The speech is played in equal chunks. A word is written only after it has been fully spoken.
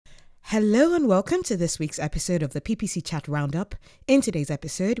Hello and welcome to this week's episode of the PPC Chat Roundup. In today's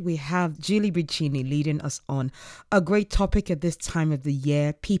episode, we have Julie Briccini leading us on a great topic at this time of the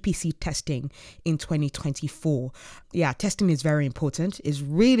year, PPC testing in 2024. Yeah, testing is very important. It's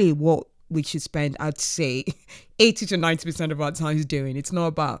really what we should spend, I'd say, 80 to 90% of our time doing. It's not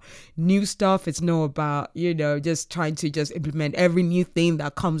about new stuff. It's not about, just trying to just implement every new thing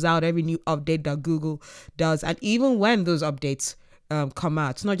that comes out, every new update that Google does. And even when those updates come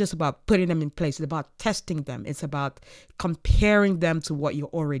out, it's not just about putting them in place. It's about testing them. It's about comparing them to what you're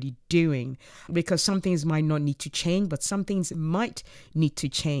already doing, because some things might not need to change, but some things might need to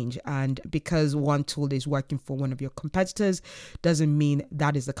change. And because one tool is working for one of your competitors doesn't mean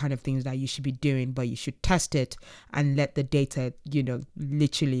that is the kind of things that you should be doing, but you should test it and let the data,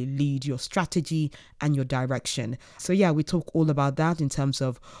 literally lead your strategy and your direction. So yeah, we talk all about that in terms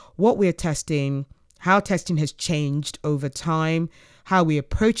of what we're testing, how testing has changed over time, how we're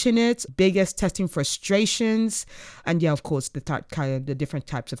approaching it, biggest testing frustrations, and yeah, of course, the different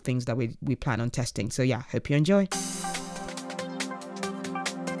types of things that we plan on testing. So yeah, hope you enjoy.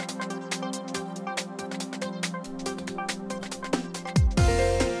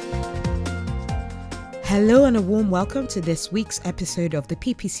 Hello and a warm welcome to this week's episode of the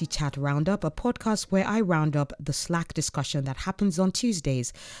PPC Chat Roundup, a podcast where I round up the Slack discussion that happens on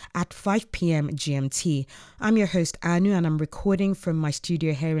Tuesdays at 5 p.m. GMT. I'm your host, Anu, and I'm recording from my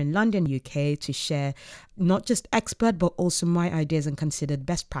studio here in London, UK, to share not just expert, but also my ideas and considered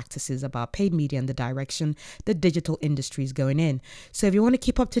best practices about paid media and the direction the digital industry is going in. So if you want to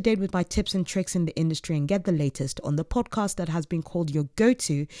keep up to date with my tips and tricks in the industry and get the latest on the podcast that has been called your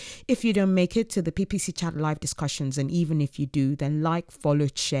go-to, if you don't make it to the PPC Chat live discussions, and even if you do, then like, follow,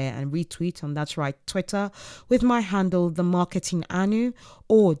 share, and retweet on that's right, Twitter with my handle, The Marketing Anu,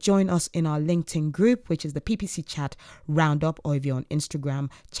 or join us in our LinkedIn group, which is the PPC Chat Roundup, or if you're on Instagram,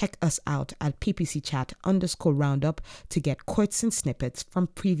 check us out at PPC Chat_Roundup to get quotes and snippets from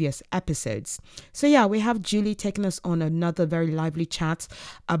previous episodes. So yeah, we have Julie taking us on another very lively chat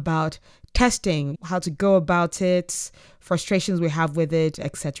about testing, how to go about it, frustrations we have with it,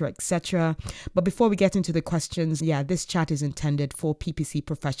 etc., etc. But before we get into the questions, yeah, this chat is intended for PPC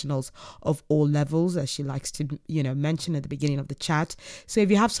professionals of all levels, as she likes to, mention at the beginning of the chat. So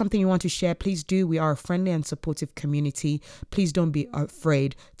if you have something you want to share, please do. We are a friendly and supportive community. Please don't be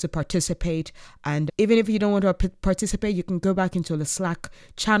afraid to participate. And even if you don't want to participate, you can go back into the Slack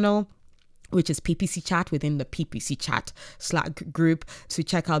channel, which is PPC Chat within the PPC Chat Slack group, to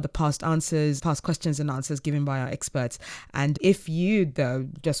check out the past questions and answers given by our experts. And if you, though,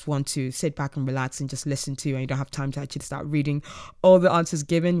 just want to sit back and relax and just listen to, and you don't have time to actually start reading all the answers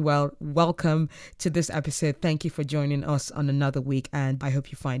given, well, welcome to this episode. Thank you for joining us on another week, and I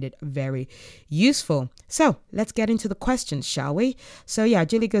hope you find it very useful. So let's get into the questions, shall we? So yeah,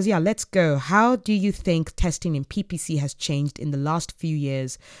 Julie goes, let's go. How do you think testing in PPC has changed in the last few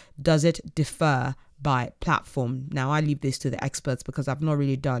years? Does it differ by platform? Now, I leave this to the experts because I've not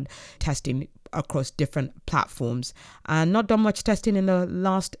really done testing across different platforms and not done much testing in the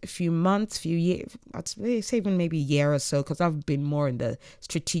last few months, few years, I'd say even maybe a year or so, because I've been more in the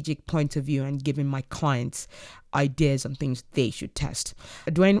strategic point of view and giving my clients ideas on things they should test.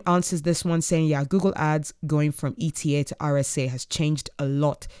 Dwayne answers this one saying, Google Ads going from ETA to RSA has changed a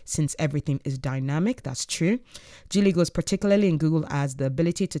lot since everything is dynamic. That's true. Julie goes, particularly in Google Ads, the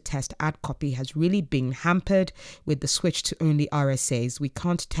ability to test ad copy has really been hampered with the switch to only RSAs. We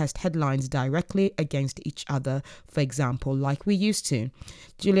can't test headlines directly against each other, for example, like we used to.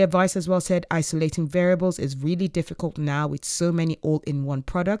 Julia Weiss as well said, isolating variables is really difficult now with so many all-in-one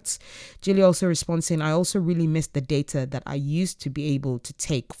products. Julia also responds saying, I also really miss the data that I used to be able to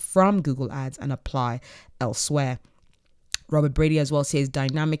take from Google Ads and apply elsewhere. Robert Brady as well says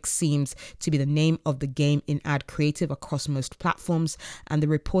dynamic seems to be the name of the game in ad creative across most platforms, and the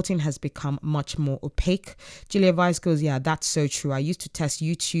reporting has become much more opaque. Julia Weiss goes, that's so true. I used to test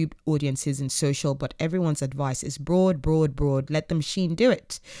YouTube audiences in social, but everyone's advice is broad. Let the machine do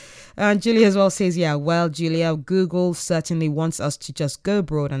it. And Julia as well says, Julia, Google certainly wants us to just go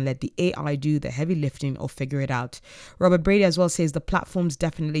broad and let the AI do the heavy lifting or figure it out. Robert Brady as well says the platforms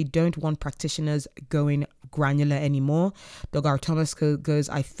definitely don't want practitioners going granular anymore. Dogar Thomas goes,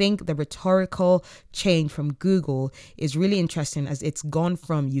 I think the rhetorical change from Google is really interesting, as it's gone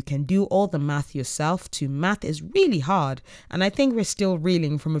from you can do all the math yourself to math is really hard. And I think we're still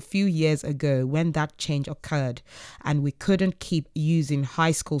reeling from a few years ago when that change occurred and we couldn't keep using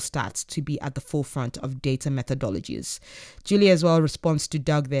high school stats to be at the forefront of data methodologies. Julie as well responds to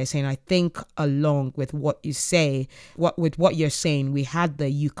Doug there saying, I think along with what you say, what you're saying, we had the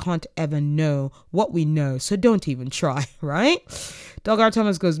you can't ever know what we know, so don't even try, right? right? Dogger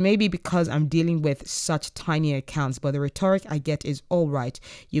Thomas goes, maybe because I'm dealing with such tiny accounts, but the rhetoric I get is all right.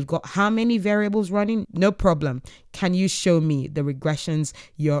 You've got how many variables running? No problem. Can you show me the regressions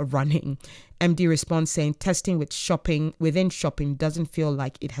you're running? MD responds saying testing within shopping doesn't feel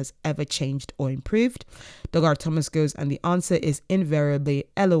like it has ever changed or improved. Dogger Thomas goes, and the answer is invariably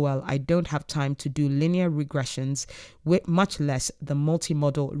LOL. I don't have time to do linear regressions, with much less the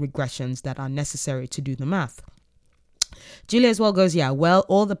multimodal regressions that are necessary to do the math. Julia as well goes,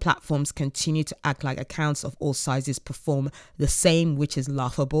 all the platforms continue to act like accounts of all sizes perform the same, which is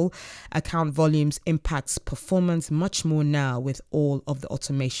laughable. Account volumes impacts performance much more now with all of the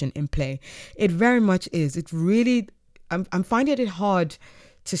automation in play. It very much is. It really, I'm finding it hard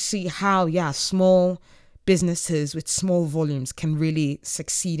to see how, small businesses with small volumes can really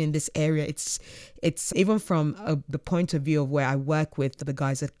succeed in this area. It's even from the point of view of where I work with the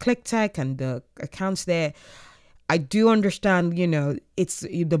guys at ClickTech and the accounts there. I do understand, it's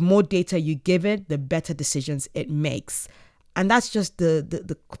the more data you give it, the better decisions it makes. And that's just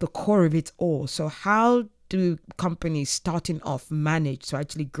the core of it all. So how do companies starting off manage to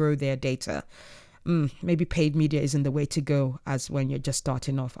actually grow their data? Maybe paid media isn't the way to go as when you're just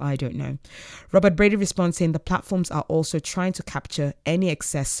starting off. I don't know. Robert Brady responds saying the platforms are also trying to capture any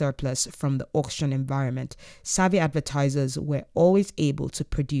excess surplus from the auction environment. Savvy advertisers were always able to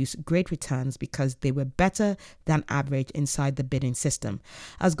produce great returns because they were better than average inside the bidding system.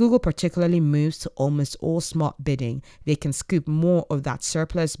 As Google particularly moves to almost all smart bidding, they can scoop more of that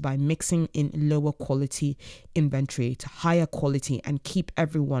surplus by mixing in lower quality inventory to higher quality and keep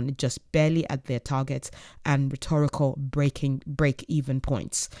everyone just barely at their targets and rhetorical break-even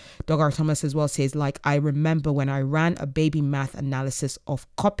points. Dogger Thomas as well says, I remember when I ran a baby math analysis of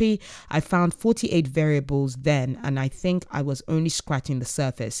copy, I found 48 variables then, and I think I was only scratching the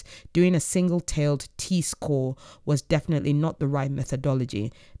surface. Doing a single-tailed T-score was definitely not the right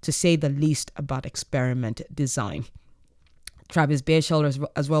methodology, to say the least about experiment design. Travis Beershall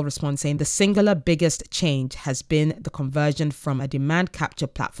as well responds saying the singular biggest change has been the conversion from a demand capture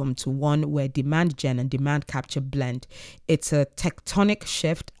platform to one where demand gen and demand capture blend. It's a tectonic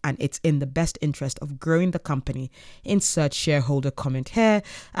shift and it's in the best interest of growing the company. Insert shareholder comment here.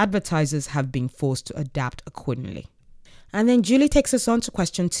 Advertisers have been forced to adapt accordingly. And then Julie takes us on to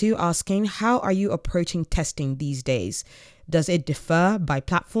question 2, asking, how are you approaching testing these days? Does it differ by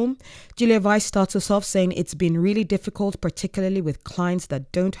platform? Julia Weiss starts us off saying it's been really difficult, particularly with clients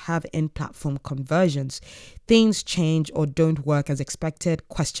that don't have in-platform conversions. Things change or don't work as expected, ?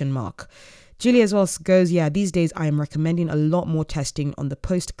 Julie as well goes, these days I am recommending a lot more testing on the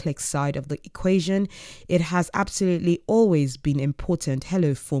post-click side of the equation. It has absolutely always been important.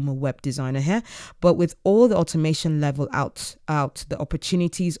 Hello, former web designer here. But with all the automation level out, the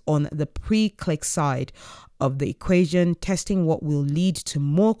opportunities on the pre-click side of the equation, testing what will lead to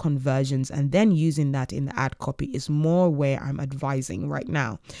more conversions and then using that in the ad copy is more where I'm advising right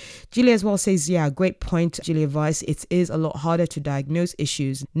now. Julia as well says, great point, Julia Weiss. It is a lot harder to diagnose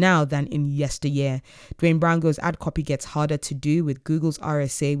issues now than in yesteryear. Dwayne Brown goes, ad copy gets harder to do with Google's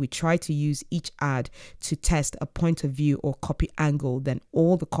RSA. We try to use each ad to test a point of view or copy angle. Then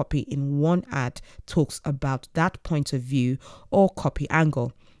all the copy in one ad talks about that point of view or copy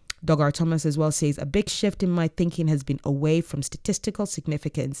angle. Dogger Thomas as well says, a big shift in my thinking has been away from statistical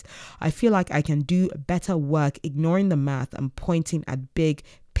significance. I feel like I can do better work ignoring the math and pointing at big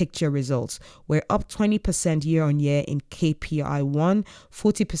picture results. We're up 20% year on year in KPI 1,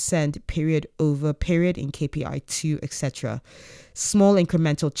 40% period over period in KPI 2, etc. Small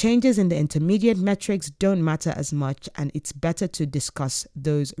incremental changes in the intermediate metrics don't matter as much, and it's better to discuss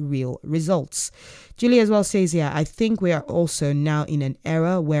those real results. Julie as well says, I think we are also now in an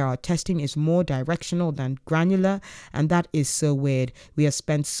era where our testing is more directional than granular, and that is so weird. We have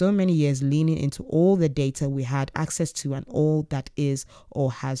spent so many years leaning into all the data we had access to, and all that is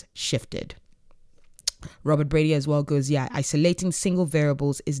or has shifted. Robert Brady as well goes, isolating single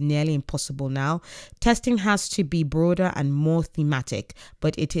variables is nearly impossible now. Testing has to be broader and more thematic,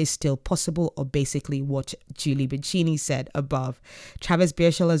 but it is still possible, or basically what Julie Bincini said above. Travis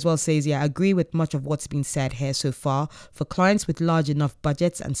Beershall as well says, I agree with much of what's been said here so far. For clients with large enough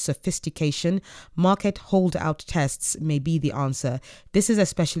budgets and sophistication, market holdout tests may be the answer. This is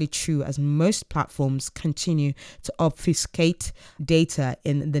especially true as most platforms continue to obfuscate data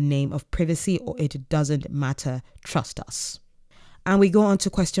in the name of privacy, or it doesn't matter, trust us. And we go on to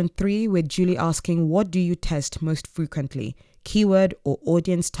question 3 with Julie asking, what do you test most frequently? keyword or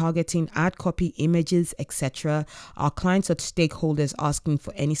audience targeting, ad copy, images, etc. Are clients or stakeholders asking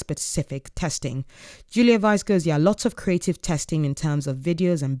for any specific testing? Julia Weiss goes, yeah, lots of creative testing in terms of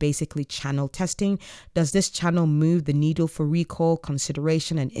videos and basically channel testing. Does this channel move the needle for recall,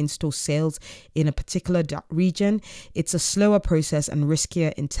 consideration, and in-store sales in a particular region? It's a slower process and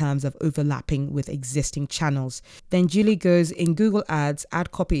riskier in terms of overlapping with existing channels. Then Julie goes, in Google Ads,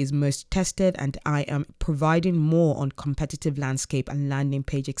 ad copy is most tested and I am providing more on competitive landscape and landing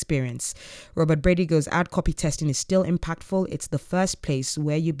page experience. Robert Brady goes, ad copy testing is still impactful. It's the first place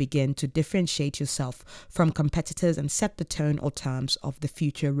where you begin to differentiate yourself from competitors and set the tone or terms of the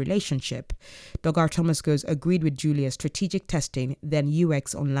future relationship. Doug R. Thomas goes, agreed with Julia, strategic testing, then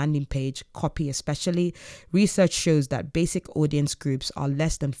UX on landing page, copy especially. Research shows that basic audience groups are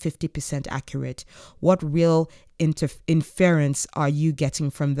less than 50% accurate. What real inference are you getting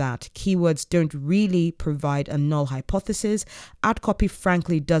from that? Keywords don't really provide a null hypothesis. Ad copy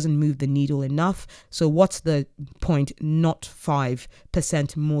frankly doesn't move the needle enough. So what's the point not 5%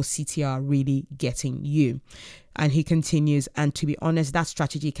 more CTR really getting you? And he continues, and to be honest, that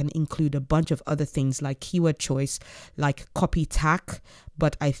strategy can include a bunch of other things like keyword choice, like copy tack,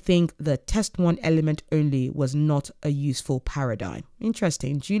 but I think the test one element only was not a useful paradigm.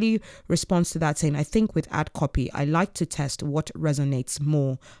 Interesting. Julie responds to that saying, I think with ad copy, I like to test what resonates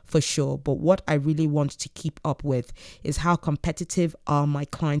more for sure, but what I really want to keep up with is how competitive are my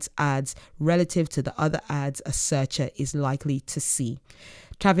clients' ads relative to the other ads a searcher is likely to see.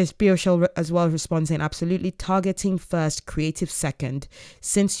 Travis Bioshel as well responds saying, absolutely, targeting first, creative second.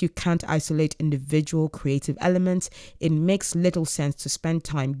 Since you can't isolate individual creative elements, it makes little sense to spend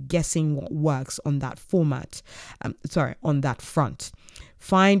time guessing what works on that on that front.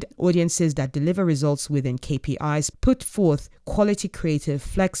 Find audiences that deliver results within KPIs, put forth quality creative,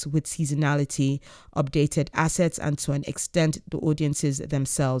 flex with seasonality, updated assets, and to an extent, the audiences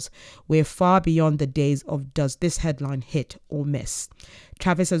themselves. We're far beyond the days of does this headline hit or miss.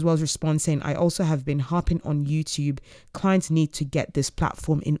 Travis as well responds saying, I also have been harping on YouTube. Clients need to get this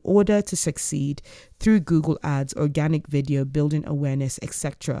platform in order to succeed through Google Ads, organic video, building awareness,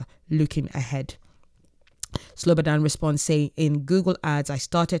 etc. Looking ahead. Slobodan responds saying, in Google Ads, I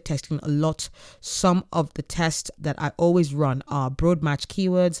started testing a lot. Some of the tests that I always run are broad match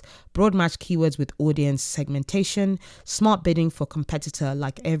keywords with audience segmentation, smart bidding for competitor.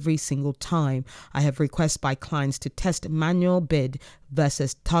 Like every single time, I have requests by clients to test manual bid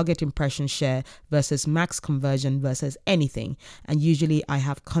versus target impression share versus max conversion versus anything. And usually I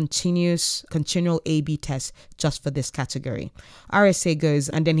have continual A/B tests just for this category. RSA goes,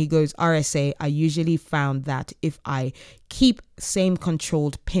 and then he goes, RSA, I usually found that if I keep same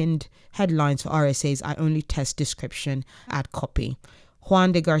controlled pinned headlines for RSAs, I only test description, ad copy.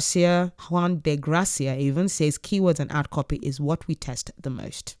 Juan de Gracia even says keywords and ad copy is what we test the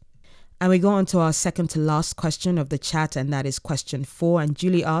most. And we go on to our second to last question of the chat, and that is question 4. And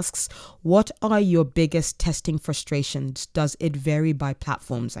Julie asks, what are your biggest testing frustrations? Does it vary by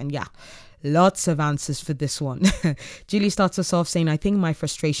platforms? And yeah, lots of answers for this one. Julie starts us off saying, I think my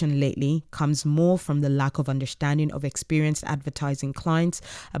frustration lately comes more from the lack of understanding of experienced advertising clients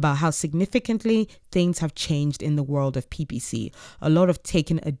about how significantly things have changed in the world of PPC. A lot of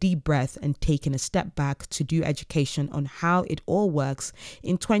taking a deep breath and taking a step back to do education on how it all works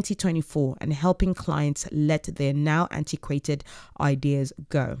in 2024 and helping clients let their now antiquated ideas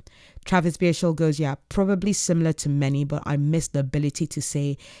go. Travis Bierschel goes, yeah, probably similar to many, but I miss the ability to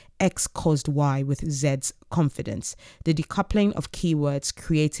say X caused Y with Z's confidence. The decoupling of keywords,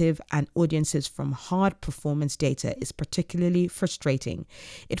 creative, and audiences from hard performance data is particularly frustrating.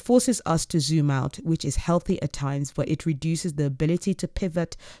 It forces us to zoom out, which is healthy at times, but it reduces the ability to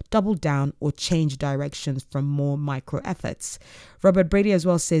pivot, double down, or change directions from more micro efforts. Robert Brady as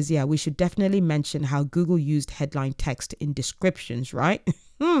well says, yeah, we should definitely mention how Google used headline text in descriptions, right?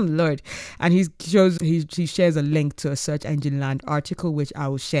 Lord. And he shares a link to a Search Engine Land article, which I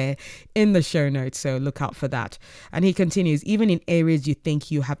will share in the show notes. So look out for that. And he continues, even in areas you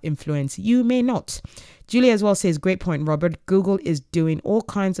think you have influence, you may not. Julie as well says, great point, Robert. Google is doing all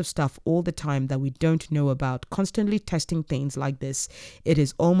kinds of stuff all the time that we don't know about, constantly testing things like this. It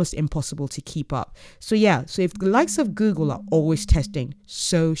is almost impossible to keep up. So yeah, so if the likes of Google are always testing,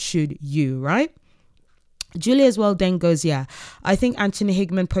 so should you, right? Julie as well then goes, yeah, I think Anthony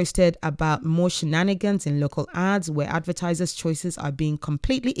Hickman posted about more shenanigans in local ads where advertisers' choices are being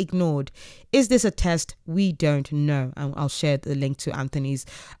completely ignored. Is this a test? We don't know. And I'll share the link to Anthony's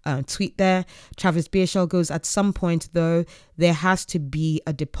tweet there. Travis Beershall goes, at some point, though, there has to be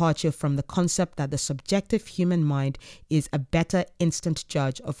a departure from the concept that the subjective human mind is a better instant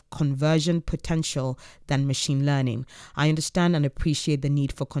judge of conversion potential than machine learning. I understand and appreciate the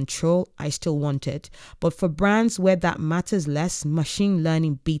need for control. I still want it. But for brands where that matters less, machine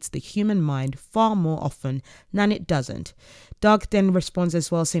learning beats the human mind far more often than it doesn't. Doug then responds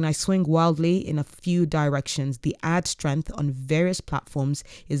as well, saying, I swing wildly in a few directions. The ad strength on various platforms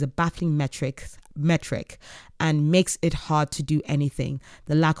is a baffling metric and makes it hard to do anything.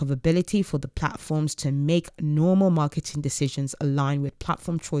 The lack of ability for the platforms to make normal marketing decisions align with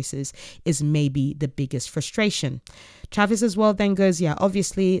platform choices is maybe the biggest frustration. Travis as well then goes, yeah,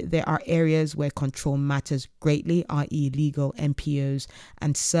 obviously there are areas where control matters greatly, i.e. legal, MPOs,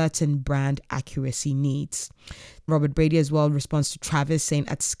 and certain brand accuracy needs. Robert Brady as well responds to Travis saying,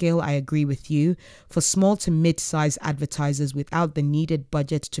 at scale, I agree with you. For small to mid-sized advertisers without the needed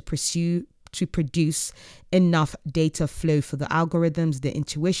budget to produce enough data flow for the algorithms, the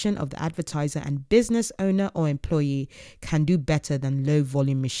intuition of the advertiser and business owner or employee can do better than low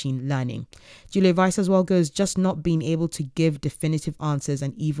volume machine learning. Julia Weiss as well goes, just not being able to give definitive answers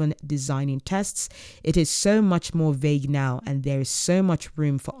and even designing tests. It is so much more vague now and there is so much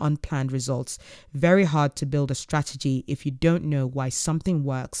room for unplanned results. Very hard to build a strategy if you don't know why something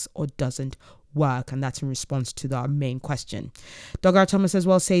works or doesn't work, and that's in response to our main question. Doug R. Thomas as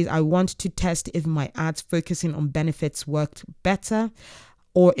well says, I want to test if my ads focusing on benefits worked better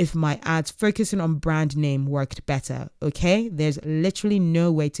or if my ads focusing on brand name worked better. Okay, there's literally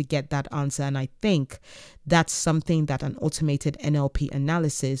no way to get that answer, and I think that's something that an automated NLP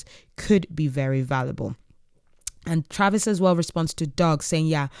analysis could be very valuable. And Travis as well responds to Doug saying,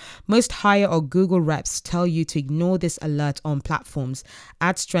 yeah, most hire or Google reps tell you to ignore this alert on platforms.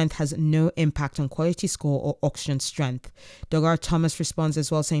 Ad strength has no impact on quality score or auction strength. Doug R. Thomas responds as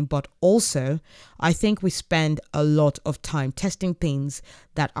well saying, but also, I think we spend a lot of time testing things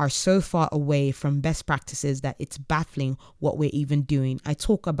that are so far away from best practices that it's baffling what we're even doing. I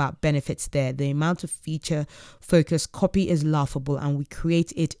talk about benefits there. The amount of feature focused copy is laughable, and we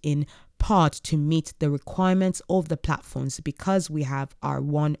create it in part to meet the requirements of the platforms because we have our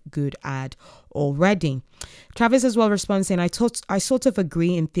one good ad already. Travis as well responds saying, I sort of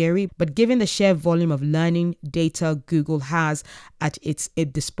agree in theory, but given the sheer volume of learning data Google has at its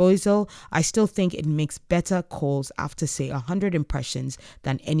disposal, I still think it makes better calls after say 100 impressions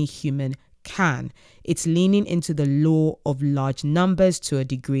than any human can. It's leaning into the law of large numbers to a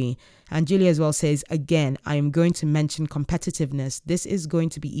degree. And Julie as well says, again, I am going to mention competitiveness. This is going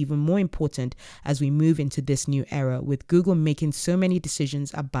to be even more important as we move into this new era with Google making so many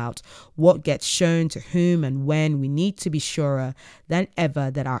decisions about what gets shown to whom and when. We need to be surer than ever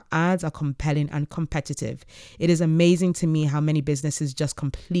that our ads are compelling and competitive. It is amazing to me how many businesses just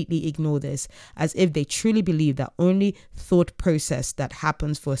completely ignore this, as if they truly believe that only thought process that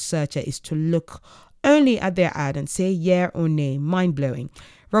happens for a searcher is to look only at their ad and say yeah or nay. Mind blowing.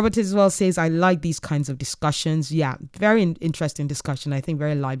 Robert as well says, I like these kinds of discussions. Yeah, very interesting discussion. I think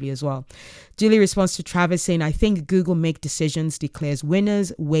very lively as well. Julie responds to Travis saying, I think Google make decisions, declares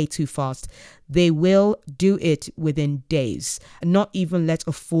winners way too fast. They will do it within days, not even let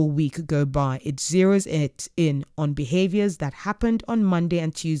a full week go by. It zeroes it in on behaviors that happened on Monday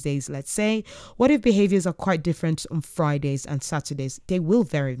and Tuesdays, let's say. What if behaviors are quite different on Fridays and Saturdays? They will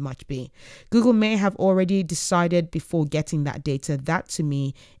very much be. Google may have already decided before getting that data. That to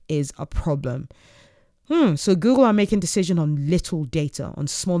me is a problem. So Google are making decision on little data, on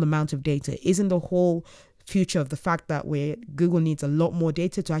small amount of data. Isn't the whole future of the fact that Google needs a lot more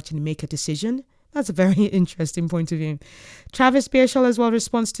data to actually make a decision? That's a very interesting point of view. Travis Beershall as well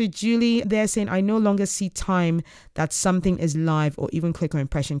responds to Julie. They're saying, I no longer see time that something is live or even click or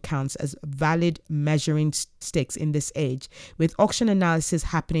impression counts as valid measuring sticks in this age. With auction analysis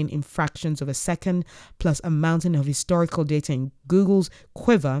happening in fractions of a second plus a mountain of historical data in Google's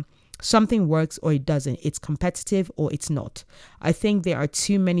quiver, something works or it doesn't. It's competitive or it's not. I think there are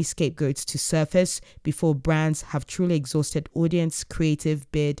too many scapegoats to surface before brands have truly exhausted audience,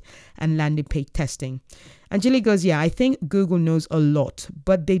 creative, bid, and landing page testing. And Julie goes, yeah, I think Google knows a lot,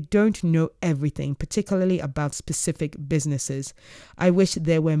 but they don't know everything, particularly about specific businesses. I wish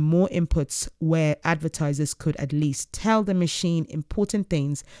there were more inputs where advertisers could at least tell the machine important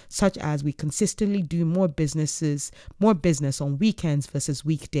things, such as we consistently do more business on weekends versus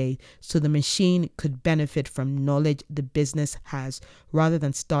weekday, so the machine could benefit from knowledge the business has rather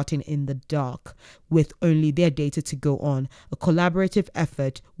than starting in the dark with only their data to go on. A collaborative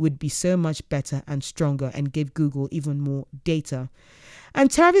effort would be so much better and stronger and give Google even more data.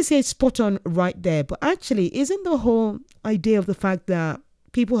 And Travis is spot on right there. But actually, isn't the whole idea of the fact that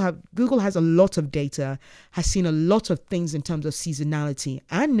Google has a lot of data, has seen a lot of things in terms of seasonality,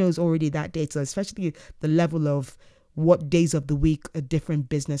 and knows already that data, especially the level of what days of the week a different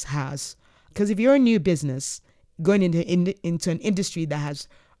business has. Because if you're a new business going into an industry that has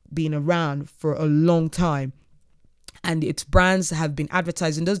been around for a long time, and its brands have been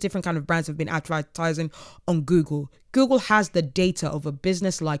advertising, those different kind of brands have been advertising on Google. Google has the data of a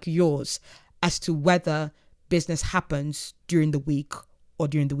business like yours as to whether business happens during the week or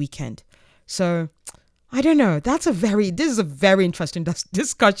during the weekend. So I don't know. This is a very interesting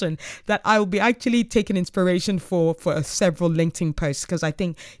discussion that I will be actually taking inspiration for several LinkedIn posts, because I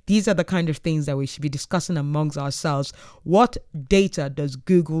think these are the kind of things that we should be discussing amongst ourselves. What data does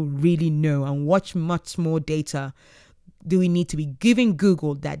Google really know, and what much more data do we need to be giving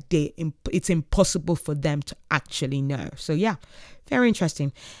Google that it's impossible for them to actually know? So yeah, very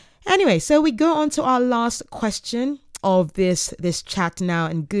interesting. Anyway, so we go on to our last question of this chat now,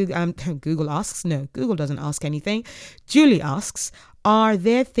 and Google asks, no, Google doesn't ask anything. Julie asks, are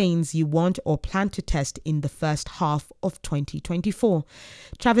there things you want or plan to test in the first half of 2024?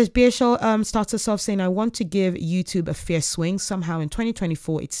 Travis Beershaw starts us off saying, I want to give YouTube a fair swing. Somehow in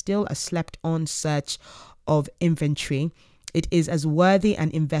 2024, it's still a slept-on search of inventory. It is as worthy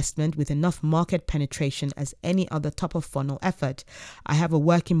an investment with enough market penetration as any other top of funnel effort. I have a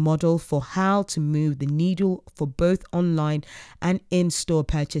working model for how to move the needle for both online and in-store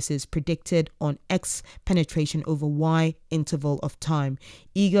purchases predicted on X penetration over Y interval of time.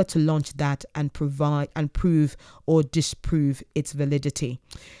 Eager to launch that and prove or disprove its validity.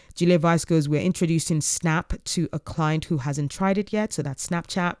 Julia Vice goes, we're introducing Snap to a client who hasn't tried it yet. So that's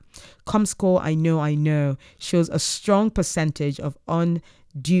Snapchat. Comscore, I know, shows a strong percentage of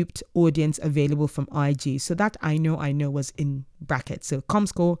unduped audience available from IG. So that I know was in brackets. So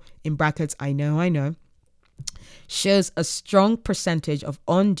Comscore in brackets, I know, shows a strong percentage of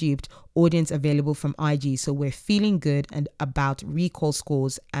unduped audience available from IG. So we're feeling good and about recall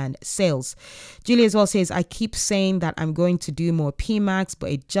scores and sales. Julie as well says, I keep saying that I'm going to do more PMAX,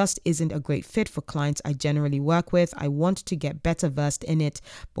 but it just isn't a great fit for clients I generally work with. I want to get better versed in it,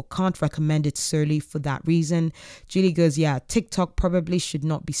 but can't recommend it solely for that reason. Julie goes, yeah, TikTok probably should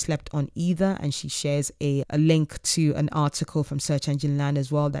not be slept on either. And she shares a link to an article from Search Engine Land as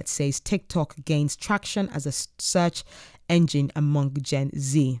well that says TikTok gains traction as a search engine among Gen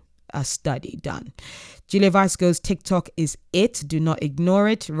Z. A study done. Julia Vice goes, TikTok is it. Do not ignore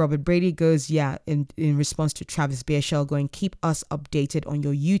it. Robert Brady goes, yeah, in response to Travis Beershaw going, keep us updated on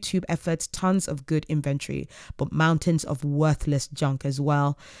your YouTube efforts. Tons of good inventory, but mountains of worthless junk as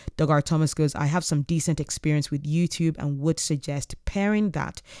well. Doug R. Thomas goes, I have some decent experience with YouTube and would suggest pairing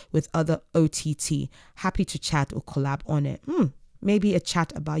that with other OTT. Happy to chat or collab on it. Maybe a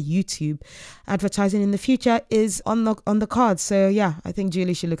chat about YouTube advertising in the future is on the cards. So yeah, I think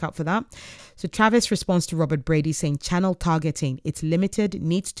Julie should look out for that. So Travis responds to Robert Brady saying, channel targeting, it's limited,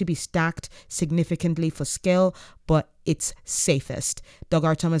 needs to be stacked significantly for scale, but it's safest. Doug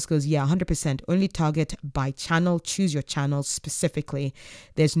R. Thomas goes, yeah, 100%. Only target by channel. Choose your channels specifically.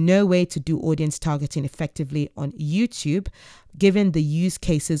 There's no way to do audience targeting effectively on YouTube. Given the use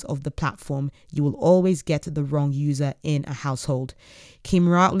cases of the platform, you will always get the wrong user in a household. Kim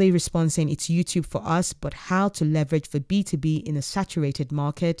Routley responds saying, it's YouTube for us, but how to leverage for B2B in a saturated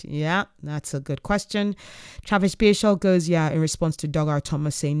market? Yeah, that's a good question. Travis Beershaw goes, yeah, in response to Doug R.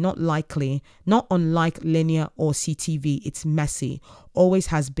 Thomas saying, not unlike linear or CTV, it's messy. Always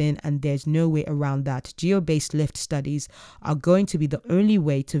has been, and there's no way around that. Geo-based lift studies are going to be the only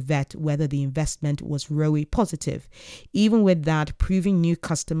way to vet whether the investment was ROI positive. Even with that, proving new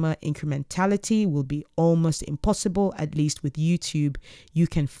customer incrementality will be almost impossible. At least with YouTube, you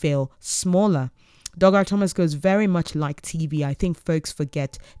can fail smaller. Doug R. Thomas goes, very much like TV. I think folks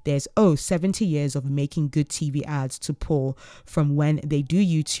forget there's 70 years of making good TV ads to pull from when they do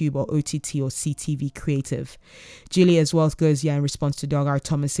YouTube or OTT or CTV creative. Julie as well goes, yeah, in response to Doug R.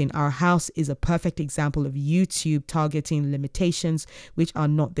 Thomas saying, our house is a perfect example of YouTube targeting limitations which are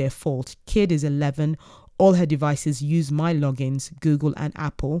not their fault. Kid is 11, all her devices use my logins, Google and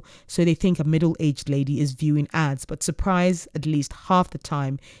Apple, so they think a middle-aged lady is viewing ads, but surprise, at least half the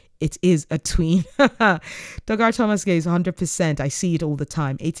time it is a tween. Dogar Thomas goes 100%. I see it all the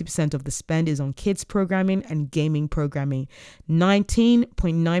time. 80% of the spend is on kids programming and gaming programming.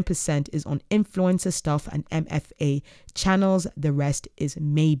 19.9% is on influencer stuff and MFA channels. The rest is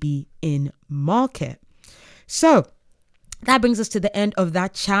maybe in market. So that brings us to the end of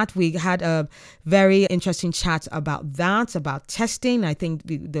that chat. We had a very interesting chat about that, about testing. I think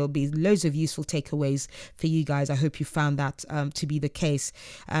there'll be loads of useful takeaways for you guys. I hope you found that to be the case.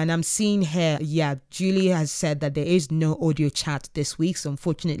 And I'm seeing here, Julie has said that there is no audio chat this week. So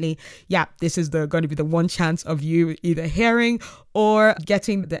unfortunately, this is going to be the one chance of you either hearing or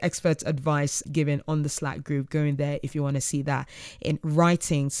getting the experts' advice given on the Slack group. Going there if you want to see that in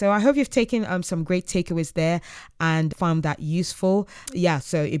writing. So I hope you've taken some great takeaways there and found that useful.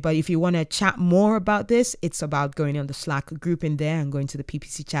 But if you want to chat more about this, it's about going on the Slack group in there and going to the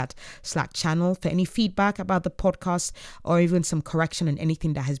PPC Chat Slack channel. For any feedback about the podcast or even some correction on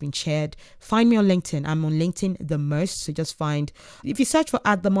anything that has been shared, find me on LinkedIn. I'm on LinkedIn the most. So just if you search for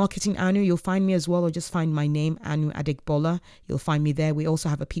 @themarketing Anu, you'll find me as well, or just find my name, Anu Adegbola. You'll find me there. We also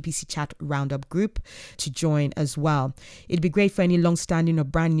have a PPC Chat Roundup group to join as well. It'd be great for any long-standing or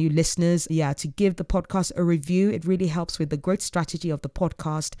brand new listeners, to give the podcast a review. It really helps with the growth strategy of the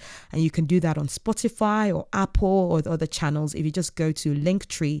podcast, and you can do that on Spotify or Apple or the other channels. If you just go to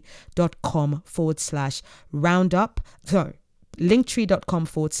linktree.com/roundup,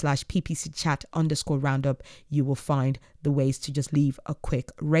 linktree.com/PPC chat_roundup, you will find the ways to just leave a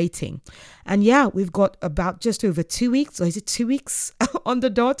quick rating. And we've got about just over 2 weeks, or is it 2 weeks on the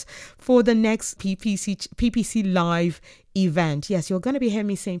dot for the next PPC Live event. Yes, you're going to be hearing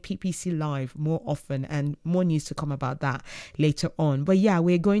me saying PPC Live more often, and more news to come about that later on. But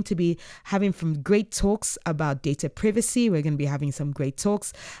we're going to be having some great talks about data privacy. We're going to be having some great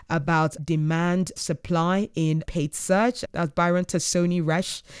talks about demand supply in paid search. That's Byron Tassoni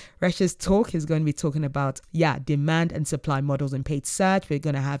Resh's talk. He's going to be talking about demand and supply models in paid search. We're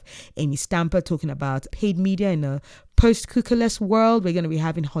going to have Amy Stamper talking about paid media in a post-cookieless world. We're going to be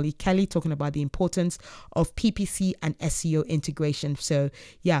having Holly Kelly talking about the importance of PPC and SEO integration. So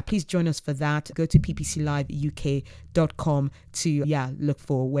please join us for that. Go to ppcliveuk.com to look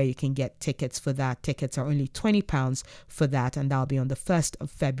for where you can get tickets for that. Tickets are only £20 for that, and that'll be on the 1st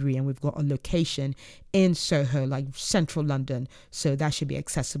of February. And we've got a location in Soho, like central London. So that should be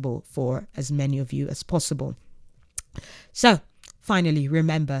accessible for as many of you as possible. So finally,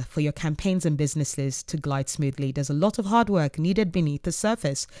 remember, for your campaigns and businesses to glide smoothly, there's a lot of hard work needed beneath the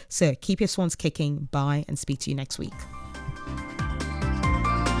surface. So keep your swans kicking. Bye, and speak to you next week.